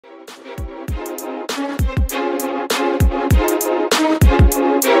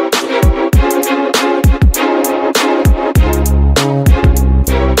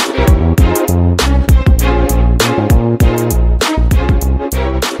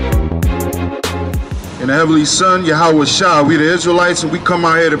and the Heavenly Son, Yahawah. We the Israelites, and we come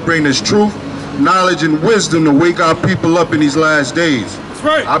out here to bring this truth, knowledge, and wisdom to wake our people up in these last days. That's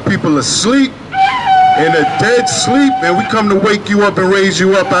right. Our people are asleep, in a dead sleep, and we come to wake you up and raise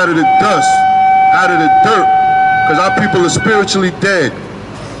you up out of the dust, out of the dirt, because our people are spiritually dead.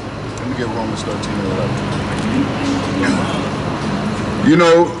 Let me get Romans 13 and 11. You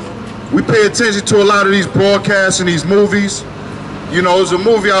know, we pay attention to a lot of these broadcasts and these movies. You know, there's a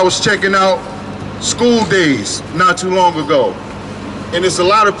movie I was checking out, School Days, not too long ago. And there's a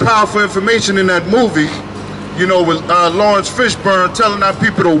lot of powerful information in that movie, you know, with Lawrence Fishburne telling our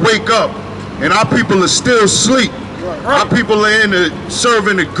people to wake up. And our people are still asleep. Right. Our people are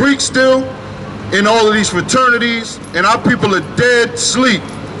serving the Greeks still, in all of these fraternities, and our people are dead sleep.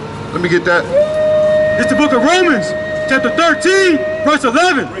 Let me get that. It's the book of Romans, chapter 13, verse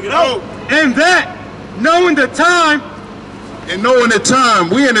 11. Bring it out. And that, knowing the time. And knowing the time,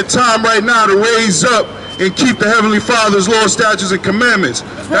 we in the time right now to raise up and keep the Heavenly Father's law, statutes, and commandments.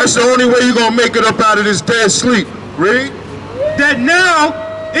 That's the only way you're going to make it up out of this dead sleep. Read. That now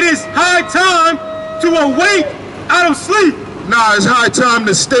it is high time to awake out of sleep. Now it's high time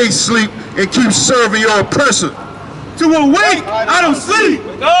to stay asleep and keep serving your oppressor. To awake out of sleep.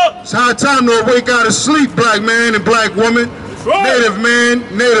 It's high time to awake out of sleep, black man and black woman, native man,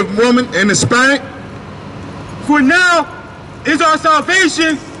 native woman, and Hispanic. For now is our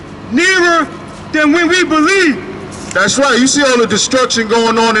salvation nearer than when we believe. That's right. You see all the destruction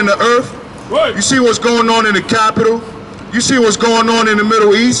going on in the earth. Right. You see what's going on in the capital. You see what's going on in the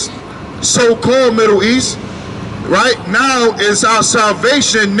Middle East, so-called Middle East. Right now is our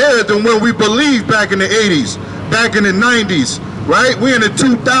salvation nearer than when we believed back in the 80s, back in the 90s. Right? We in the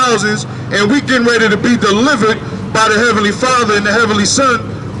 2000s, and we getting ready to be delivered by the Heavenly Father and the Heavenly Son,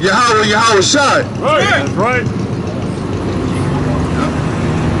 Yahawah. Right. That's right.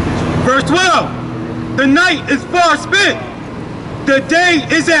 Verse 12. The night is far spent. The day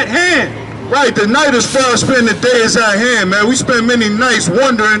is at hand. Right, the night is far spent, the day is at hand, man. We spend many nights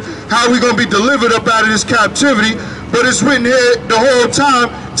wondering how we're going to be delivered up out of this captivity, but it's written here the whole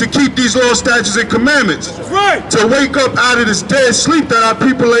time to keep these law, statutes, and commandments. That's right. To wake up out of this dead sleep that our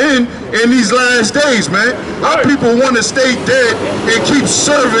people are in these last days, man. Right. Our people want to stay dead and keep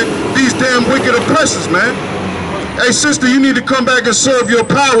serving these damn wicked oppressors, man. Hey, sister, you need to come back and serve your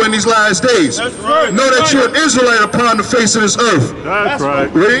power in these last days. That's right. Know that you're an Israelite upon the face of this earth. That's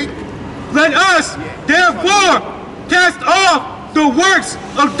right. Read. Let us, therefore, cast off the works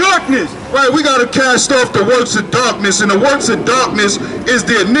of darkness. Right, we got to cast off the works of darkness, and the works of darkness is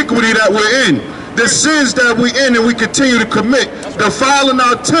the iniquity that we're in. The sins that we're in and we continue to commit, defiling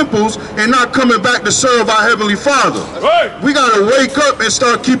our temples and not coming back to serve our Heavenly Father. Right. We got to wake up and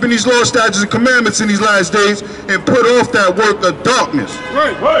start keeping these law, statutes, and commandments in these last days and put off that work of darkness.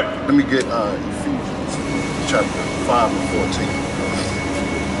 Right. Right. Let me get Ephesians chapter 5 and 14.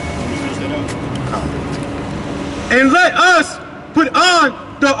 And let us put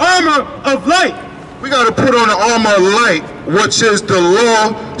on the armor of light. We got to put on the armor of light, which is the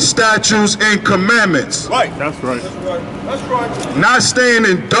law, statutes, and commandments. Right. That's right. That's right. Not staying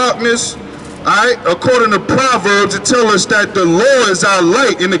in darkness. All right. According to Proverbs, it tells us that the law is our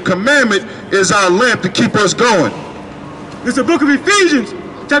light and the commandment is our lamp to keep us going. It's the book of Ephesians,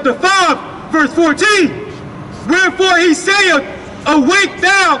 chapter 5, verse 14. Wherefore he saith, awake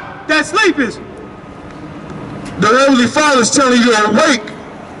thou that sleepest. The Heavenly Father is telling you, awake,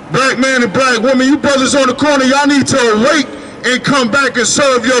 black man and black woman, you brothers on the corner, y'all need to awake and come back and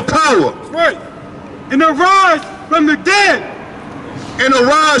serve your power. Right. And arise from the dead. And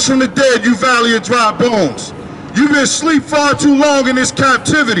arise from the dead, you valley of dry bones. You've been asleep far too long in this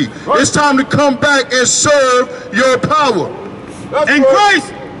captivity. Right. It's time to come back and serve your power. That's and right.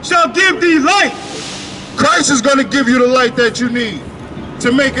 Christ shall give thee light. Christ is going to give you the light that you need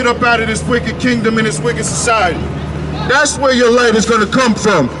to make it up out of this wicked kingdom and this wicked society. That's where your light is going to come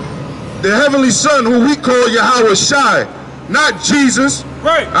from. The Heavenly Son, who we call Yahawah, not Jesus.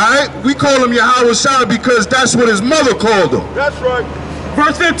 Right. All right? We call him Yahawah because that's what his mother called him. That's right.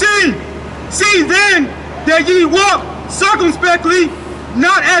 Verse 15. See then that ye walk circumspectly,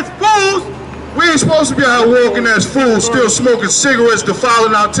 not as fools. We ain't supposed to be out walking as fools, still smoking cigarettes,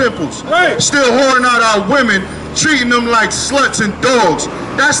 defiling our temples. Right. Still whoring out our women, treating them like sluts and dogs.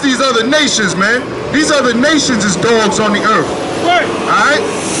 That's these other nations, man. These other nations is dogs on the earth. Right. Alright?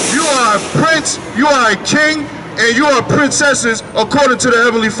 You are a prince, you are a king, and you are princesses according to the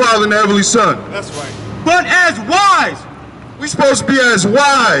Heavenly Father and the Heavenly Son. That's right. But as wise. We're supposed to be as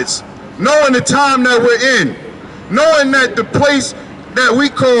wise, knowing the time that we're in, knowing that the place that we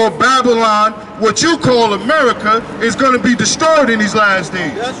call Babylon, what you call America, is going to be destroyed in these last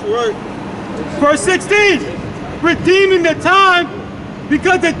days. That's right. Verse 16, redeeming the time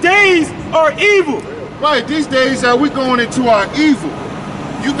because the days are evil. Right, these days that we're going into our evil.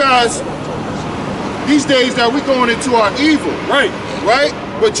 You guys, these days that we're going into our evil. Right. Right?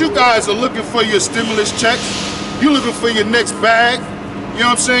 But you guys are looking for your stimulus checks. You're looking for your next bag. You know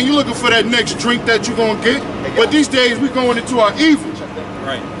what I'm saying? You're looking for that next drink that you're going to get. But these days we're going into our evil.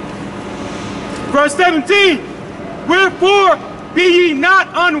 Right. Verse 17, wherefore be ye not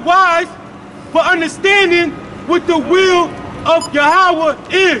unwise, but understanding what the will of Yahawah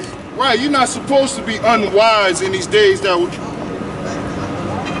is. Right, you're not supposed to be unwise in these days that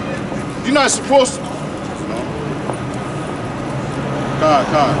you're not supposed to.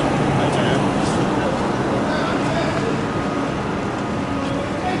 God.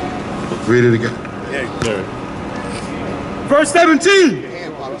 Read it again. Verse 17,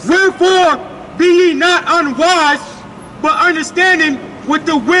 wherefore be ye not unwise, but understanding what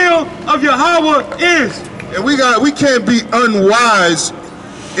the will of Yahawah is. And we can't be unwise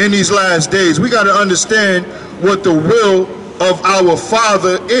in these last days. We got to understand what the will of our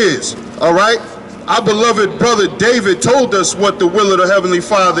Father is. All right? Our beloved brother David told us what the will of the Heavenly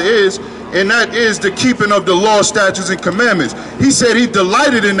Father is, and that is the keeping of the law, statutes, and commandments. He said he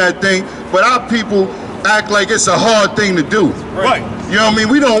delighted in that thing, but our people act like it's a hard thing to do. Right. You know what I mean?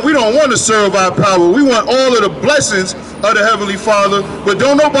 We don't want to serve our power. We want all of the blessings of the Heavenly Father, but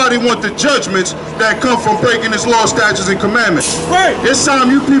don't nobody want the judgments that come from breaking His law, statutes, and commandments. Right. It's time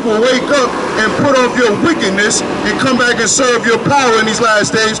you people wake up and put off your wickedness and come back and serve your power in these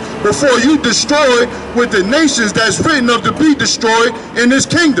last days before you destroy with the nations that's written of to be destroyed in this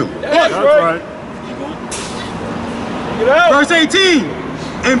kingdom. That's right. Verse 18,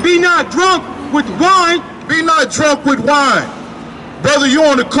 and be not drunk with wine. Be not drunk with wine. Brother, you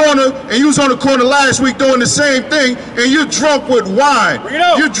on the corner, and you was on the corner last week doing the same thing, and you're drunk with wine.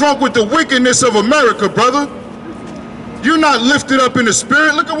 You're drunk with the wickedness of America, brother. You're not lifted up in the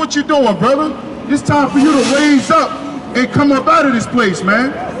spirit. Look at what you're doing, brother. It's time for you to raise up and come up out of this place,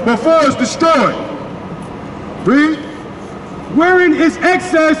 man, before it's destroyed. Read. Wherein is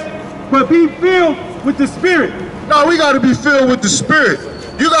excess, but be filled with the Spirit. No, we got to be filled with the Spirit.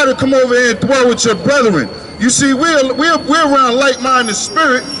 You got to come over here and dwell with your brethren. You see, we're around like-minded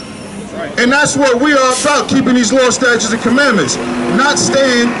spirit, and that's what we are about, keeping these law, statutes, and commandments, not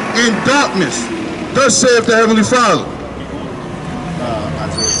staying in darkness. Thus saith the Heavenly Father.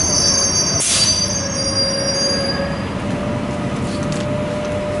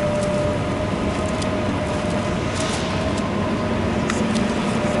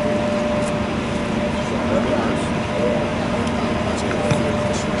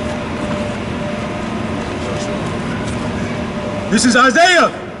 This is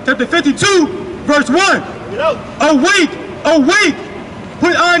Isaiah chapter 52, verse 1. Awake, awake,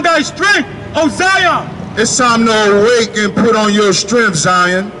 put on thy strength, O Zion. It's time to awake and put on your strength,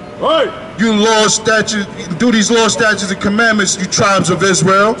 Zion. Right. You law, statutes, do these law, statutes, and commandments, you tribes of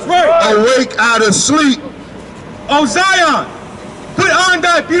Israel. Right. Awake out of sleep. O Zion, put on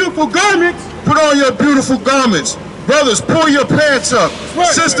thy beautiful garments. Put on your beautiful garments. Brothers, pull your pants up. Right.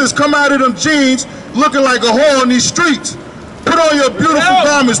 Sisters, come out of them jeans looking like a whore on these streets. Put on your beautiful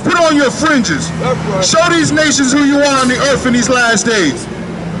garments. Put on your fringes. Show these nations who you are on the earth in these last days.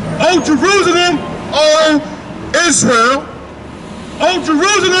 O Jerusalem, O Israel, O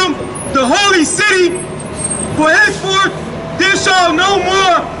Jerusalem, the holy city, for henceforth there shall no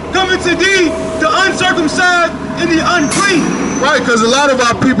more come into thee the uncircumcised and the unclean. Right, because a lot of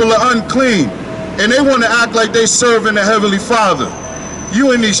our people are unclean, and they want to act like they serving the Heavenly Father.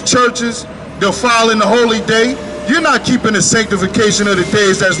 You in these churches, defiling the holy day. You're not keeping the sanctification of the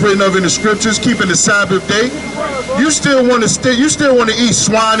days that's written of in the scriptures, keeping the Sabbath day. You still want to stay, you still want to eat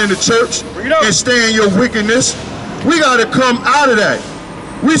swine in the church and stay in your wickedness. We got to come out of that.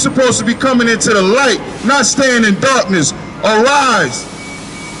 We're supposed to be coming into the light, not staying in darkness. Arise.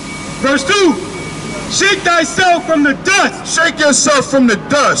 Verse 2, shake thyself from the dust. Shake yourself from the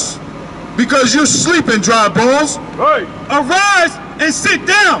dust, because you're sleeping, dry bones. Right. Arise and sit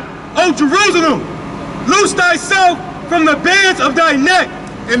down, O Jerusalem. Loose thyself from the bands of thy neck.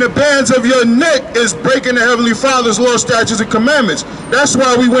 And the bands of your neck is breaking the Heavenly Father's law, statutes, and commandments. That's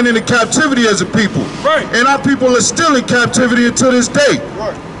why we went into captivity as a people. Right. And our people are still in captivity until this day.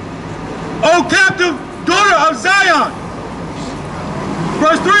 Right. O captive daughter of Zion.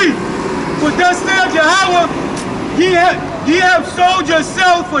 Verse 3, for thus saith Yahawah, ye have sold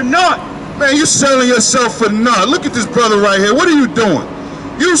yourself for naught. Man, you're selling yourself for naught. Look at this brother right here. What are you doing?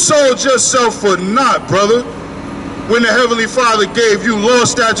 You sold yourself for naught, brother, when the Heavenly Father gave you law,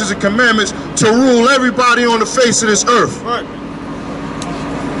 statutes, and commandments to rule everybody on the face of this earth. Right.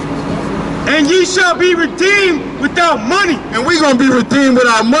 And ye shall be redeemed without money. And we're going to be redeemed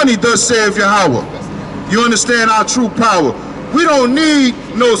without money, thus saith Yahawah. You understand our true power. We don't need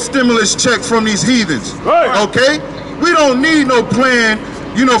no stimulus check from these heathens, okay? We don't need no plan,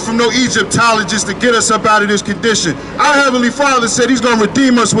 you know, from no Egyptologist to get us up out of this condition. Our Heavenly Father said he's going to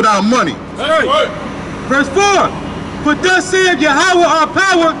redeem us without money. Verse 4, for thus saith Yahawah our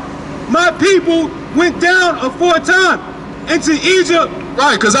power, my people went down aforetime into Egypt.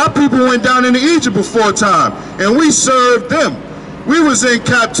 Right, because our people went down into Egypt aforetime, and we served them. We was in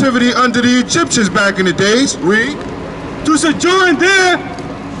captivity under the Egyptians back in the days. Read. To sojourn there,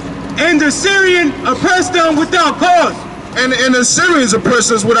 and the Syrian oppressed them without cause. And the Assyrians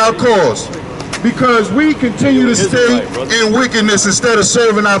oppressed us without cause. Because we continue to stay in wickedness instead of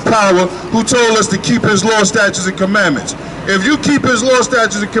serving our power, who told us to keep his law, statutes, and commandments. If you keep his law,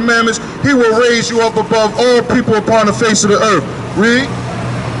 statutes, and commandments, he will raise you up above all people upon the face of the earth. Read.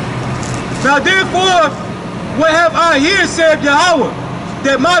 Now therefore, what have I here, said Yahawah,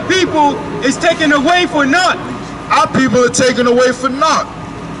 that my people is taken away for naught? Our people are taken away for naught.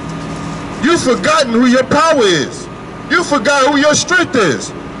 You've forgotten who your power is. You forgot who your strength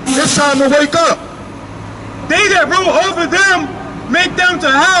is. It's time to wake up. They that rule over them make them to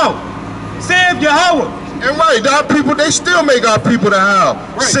howl, saith Yahawah. And right, our people, they still make our people to howl,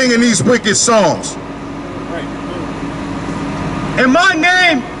 singing these wicked songs. And my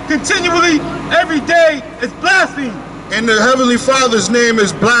name continually every day is blasphemed. And the Heavenly Father's name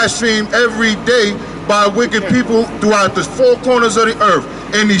is blasphemed every day by wicked people throughout the four corners of the earth.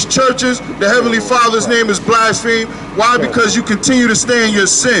 In these churches, the Heavenly Father's name is blasphemed. Why? Because you continue to stay in your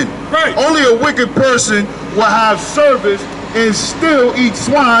sin. Only a wicked person will have service and still eat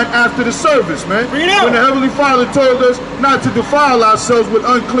swine after the service, man. When the Heavenly Father told us not to defile ourselves with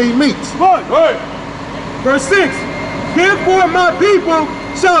unclean meats. Verse 6, therefore my people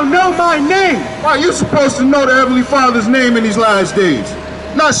shall know my name. Right, you're supposed to know the Heavenly Father's name in these last days,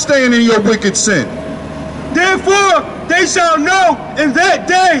 not staying in your wicked sin. Therefore they shall know in that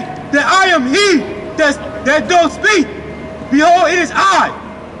day that I am he that doth speak. Behold, it is I.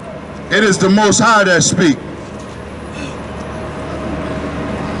 It is the Most High that speak.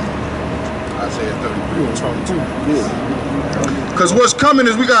 Isaiah 33:22. Because what's coming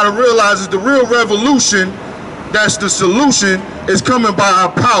is we got to realize is the real revolution, that's the solution, is coming by our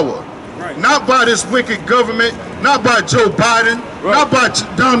power. Not by this wicked government, not by Joe Biden, not by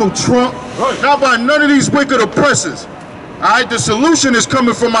Donald Trump, not by none of these wicked oppressors. All right, the solution is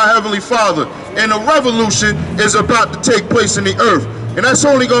coming from our Heavenly Father, and a revolution is about to take place in the earth. And that's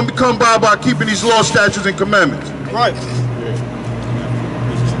only going to come by keeping these laws, statutes, and commandments. Right.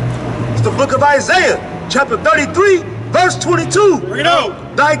 It's the book of Isaiah, chapter 33, verse 22. Bring it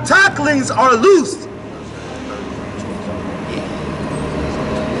out. Thy tacklings are loosed.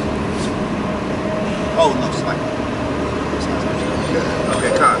 Oh, no, it's like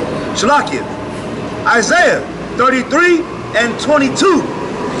okay, Khan. Shalakia. Isaiah 33 and 22.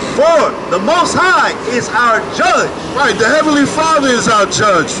 For the Most High is our judge. Right, the Heavenly Father is our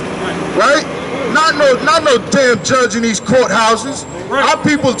judge. Right? Not no damn judge in these courthouses. Our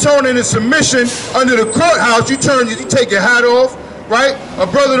people turning in submission under the courthouse. You take your hat off, right? A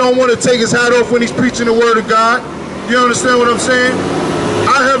brother don't want to take his hat off when he's preaching the word of God. You understand what I'm saying?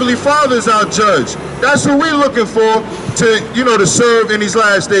 Our Heavenly Father is our judge. That's what we're looking for to, to serve in these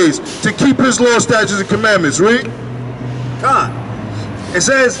last days, to keep his law, statutes, and commandments. Read. God. It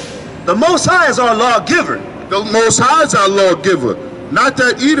says, the Most High is our lawgiver. The Most High is our lawgiver. Not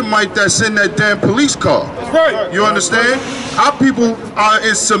that Edomite that's in that damn police car. That's right. You understand? Our people are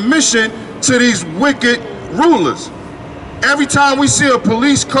in submission to these wicked rulers. Every time we see a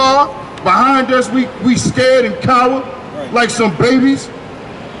police car behind us, we scared and cower like some babies.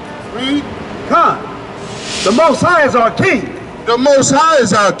 Read. God. The Most High is our king. The Most High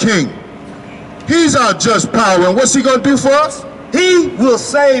is our king. He's our just power. And what's he going to do for us? He will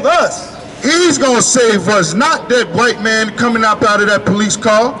save us. He's going to save us, not that white man coming up out of that police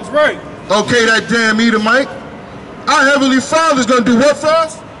car. That's right. Okay, that damn Edomite. Our Heavenly Father's going to do what for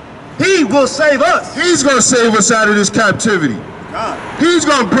us? He will save us. He's going to save us out of this captivity. God. He's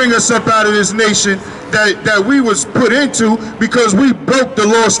going to bring us up out of this nation that we was put into because we broke the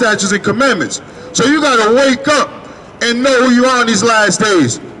law, statutes, and commandments. So you got to wake up and know who you are in these last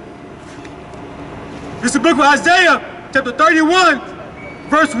days. This is the book of Isaiah, chapter 31,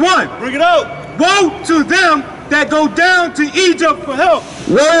 verse 1. Bring it out. Woe to them that go down to Egypt for help.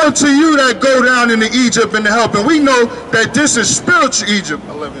 Woe unto you that go down into Egypt and to help. And we know that this is spiritual Egypt.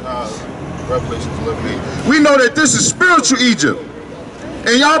 Revelations 11:8. We know that this is spiritual Egypt.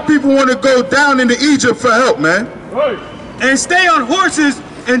 And y'all people want to go down into Egypt for help, man. and stay on horses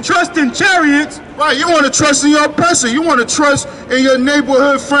and trust in chariots. Right, you want to trust in your person. You want to trust in your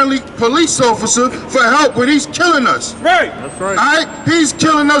neighborhood-friendly police officer for help when he's killing us. Right. That's right. All right? He's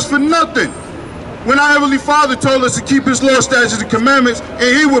killing us for nothing. When our Heavenly Father told us to keep His law, statutes, and commandments,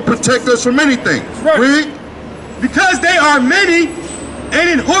 and He would protect us from anything. Right. Read. Because they are many and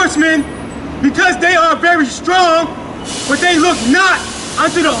in horsemen, because they are very strong, but they look not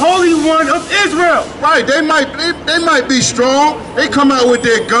unto the Holy One of Israel. Right, they might be strong. They come out with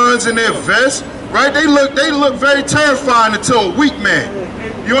their guns and their vests. Right, they look very terrifying to a weak man.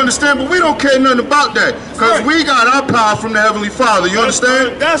 You understand? But we don't care nothing about that, because we got our power from the Heavenly Father. You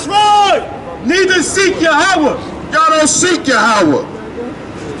understand? That's right. Neither seek Yahawah. Y'all don't seek Yahawah.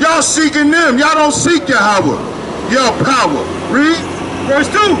 Y'all seeking them. Y'all don't seek Yahawah. Your power. Read. Verse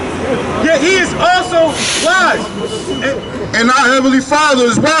 2. Yet he is also wise. And our Heavenly Father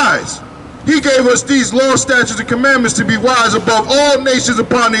is wise. He gave us these law, statutes, and commandments to be wise above all nations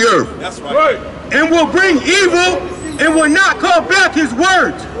upon the earth. That's right. And will bring evil and will not call back his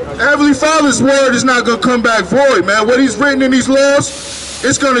words. The Heavenly Father's word is not going to come back void, man. What He's written in these laws,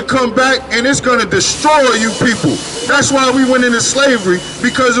 it's going to come back and it's going to destroy you people. That's why we went into slavery,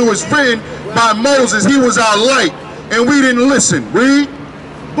 because it was written by Moses. He was our light, and we didn't listen. Read.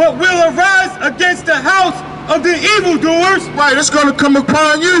 But will arise against the house of the evildoers. Right, it's going to come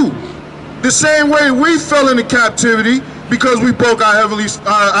upon you. The same way we fell into captivity because we broke our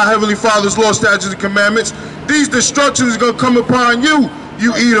Heavenly Father's law, statutes, and commandments. These destructions are going to come upon you,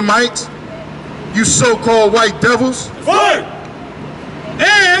 you Edomites, you so-called white devils. Right.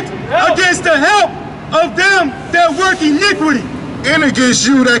 And against the help of them that work iniquity. And against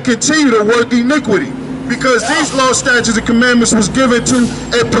you that continue to work iniquity. Because these law, statutes, and commandments was given to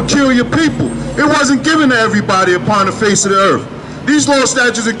a peculiar people. It wasn't given to everybody upon the face of the earth. These law,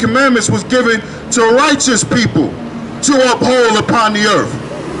 statutes, and commandments was given to righteous people to uphold upon the earth.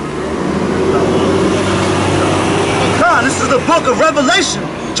 God, this is the book of Revelation,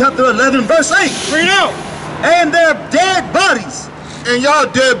 chapter 11, verse 8. Read out. And their dead bodies. And y'all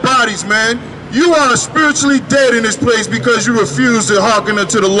dead bodies, man. You are spiritually dead in this place because you refuse to hearken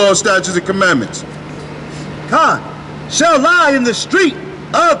unto the law, statutes, and commandments. God shall lie in the street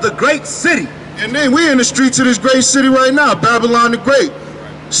of the great city. And then we're in the streets of this great city right now, Babylon the Great.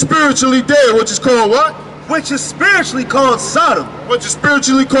 Spiritually dead, which is called what? Which is spiritually called Sodom. Which is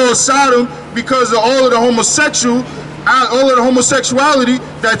spiritually called Sodom because of all of the homosexuality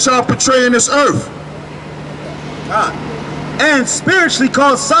that y'all portray in this earth. God. And spiritually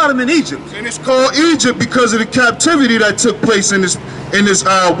called Sodom in Egypt. And it's called Egypt because of the captivity that took place in this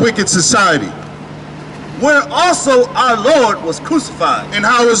wicked society. Where also our Lord was crucified. And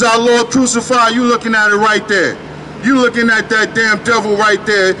how was our Lord crucified? You looking at it right there. You looking at that damn devil right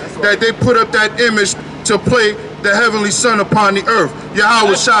there that they put up that image to play the heavenly son upon the earth.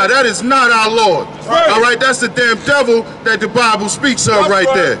 Yahawah. That is not our Lord. Right. All right, that's the damn devil that the Bible speaks of right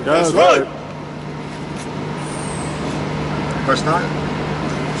there. That's right. Verse 9.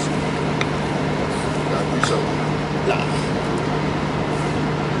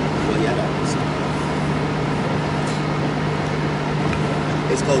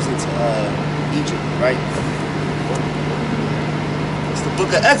 It goes into Egypt, right? It's the book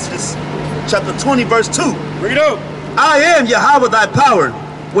of Exodus, chapter 20, verse 2. Read out. I am Yahawah thy power,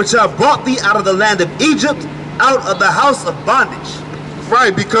 which have brought thee out of the land of Egypt, out of the house of bondage.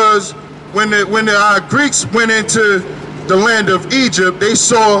 Right, because when the Greeks went into the land of Egypt, they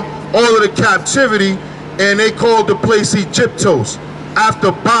saw all of the captivity, and they called the place Egyptos,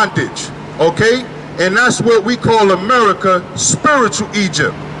 after bondage, okay? And that's what we call America, spiritual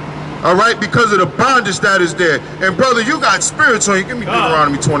Egypt. All right, because of the bondage that is there. And brother, you got spirits on you. Give me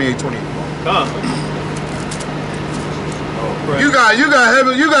Deuteronomy 28:28. You got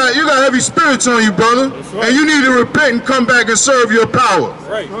heavy spirits on you, brother. Right. And you need to repent and come back and serve your power.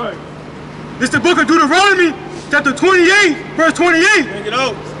 Right. It's the book of Deuteronomy, chapter 28, verse 28. Bring it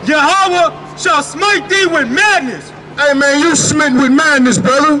out. Yahawah shall smite thee with madness. Hey man, you smitten with madness,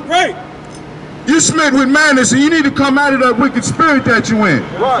 brother. Right. You smitten with madness, and you need to come out of that wicked spirit that you in.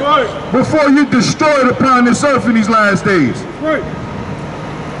 Right. Before you destroyed upon this earth in these last days. Right.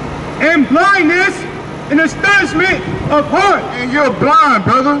 And blindness and astonishment of heart. And you're blind,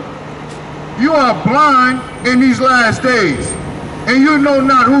 brother. You are blind in these last days. And you know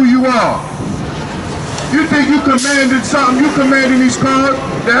not who you are. You think you commanded something, you commanding these cars?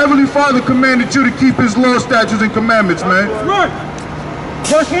 The Heavenly Father commanded you to keep His law, statutes, and commandments, man. Right.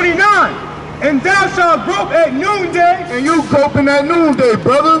 Verse 29. And thou shalt grope at noonday. And you groping at noonday,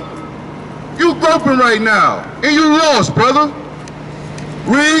 brother. You groping right now. And you lost, brother.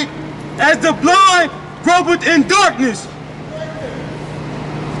 Read. As the blind gropeth in darkness.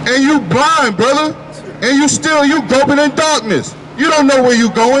 And you blind, brother. And you groping in darkness. You don't know where you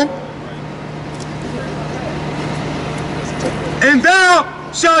going. And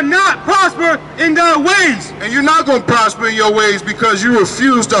thou shalt not prosper in thy ways. And you're not going to prosper in your ways because you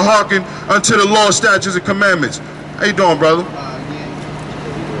refuse to hearken unto the law, statutes, and commandments. How you doing, brother?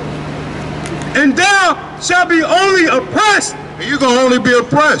 And thou shalt be only oppressed. And you're going to only be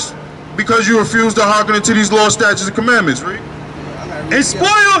oppressed because you refuse to hearken unto these law, statutes, and commandments. Read. And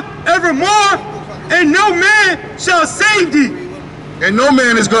spoiled evermore, and no man shall save thee. And no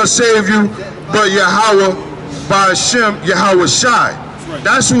man is going to save you but Yahawah by Hashem, Yahawah Shai.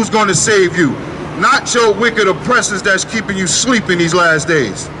 That's who's going to save you. Not your wicked oppressors that's keeping you sleeping these last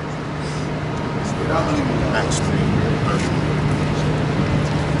days.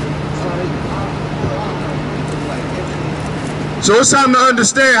 So it's time to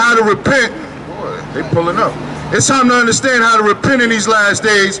understand how to repent. Boy, they pulling up. It's time to understand how to repent in these last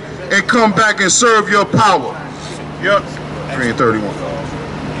days and come back and serve your power. Yep. 3:31.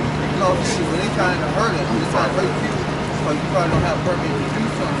 No, see, when they trying to hurt us, they're trying to hurt you, because you probably don't have permit to do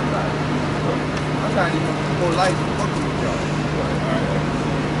something about it. I'm trying to even more life and fucking with y'all.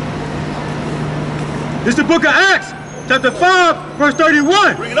 It's the book of Acts, chapter 5, verse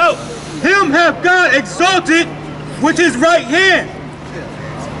 31. Bring it out. Him hath God exalted with his right hand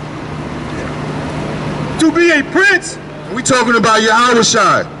to be a prince. We talking about Yahawah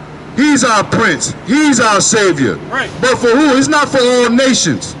Shai. He's our prince. He's our savior. Right. But for who? It's not for all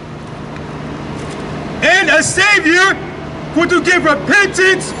nations. And a savior for to give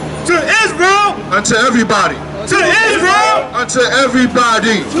repentance to Israel. Unto everybody. To Israel. Unto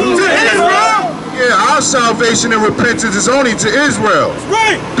everybody. To Israel. Yeah, our salvation and repentance is only to Israel.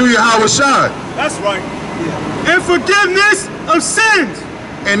 Right. Through Yahawah Shai. That's right. And forgiveness of sins.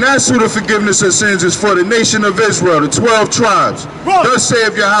 And that's who the forgiveness of sins is for, the nation of Israel, the 12 tribes. Right. Thus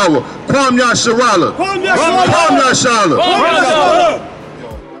saith Yahawah. Kwam Yasharala. Kwam Kwam Yasharala. Yashuv.